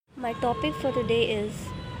My topic for today is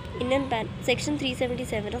Section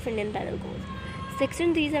 377 of Indian Penal Code.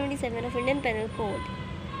 Section 377 of Indian Penal Code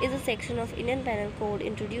is a section of Indian Penal Code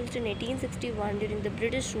introduced in 1861 during the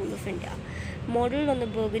British rule of India, modelled on the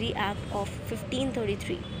Burglary Act of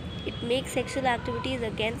 1533. It makes sexual activities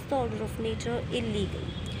against the order of nature illegal.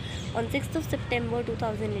 On 6th of September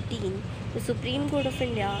 2018, the Supreme Court of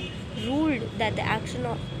India ruled that the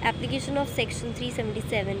application of Section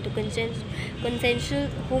 377 to consensual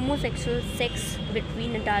homosexual sex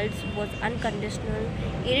between adults was unconditional,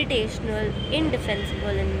 irritational, indefensible,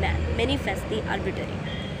 and manifestly arbitrary.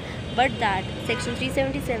 But that Section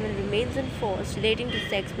 377 remains in force relating to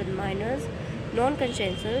sex with minors,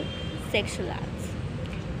 non-consensual sexual acts.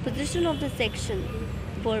 Position of the section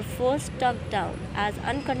were first struck down as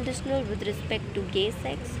unconditional with respect to gay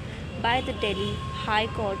sex by the Delhi High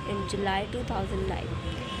Court in July 2009.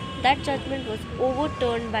 That judgment was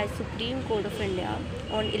overturned by Supreme Court of India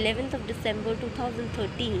on 11th of December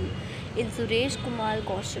 2013 in Suresh Kumar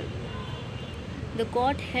Kaushal. The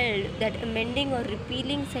court held that amending or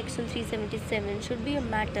repealing Section 377 should be a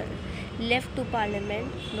matter left to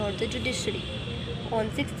Parliament, not the judiciary.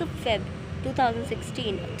 On 6th of February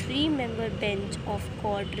 2016, a three-member bench of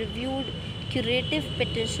court reviewed curative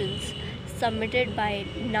petitions submitted by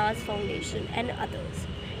NAS Foundation and others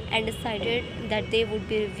and decided that they would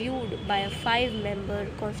be reviewed by a five-member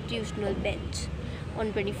constitutional bench.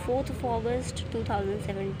 On 24th of August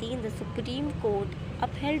 2017, the Supreme Court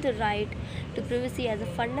upheld the right to privacy as a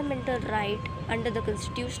fundamental right under the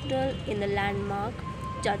Constitutional in the landmark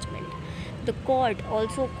judgment. The court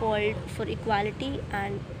also called for equality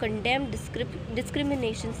and condemned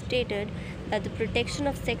discrimination, stated that the protection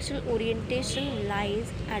of sexual orientation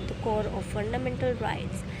lies at the core of fundamental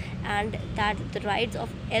rights and that the rights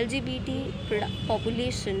of LGBT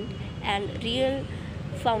population are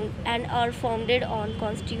founded on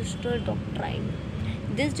constitutional doctrine.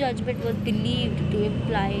 This judgment was believed to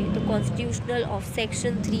imply the constitutional of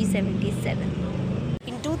Section 377.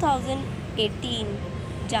 In 2018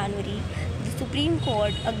 January, the Supreme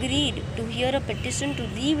Court agreed to hear a petition to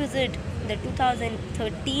revisit the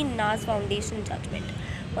 2013 NAS Foundation judgment.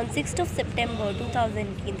 On 6th of September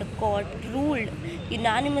 2018, the court ruled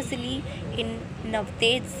unanimously in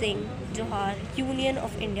Navtej Singh Johar Union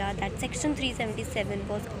of India that Section 377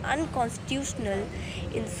 was unconstitutional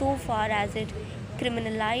insofar as it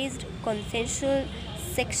criminalized consensual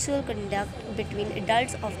sexual conduct between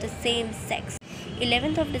adults of the same sex.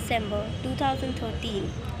 11th of December 2013,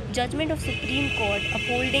 judgment of Supreme Court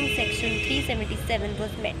upholding Section 377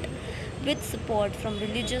 was met with support from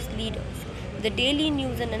religious leaders. The Daily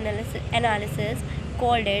News and Analysis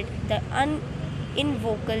called it the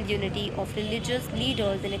unequivocal unity of religious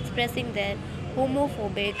leaders in expressing their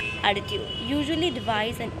homophobic attitude, usually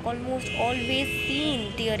devised and almost always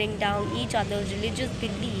seen tearing down each other's religious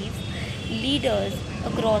beliefs. Leaders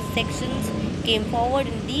across sections came forward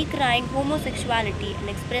in decrying homosexuality and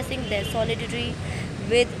expressing their solidarity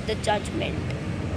with the judgment.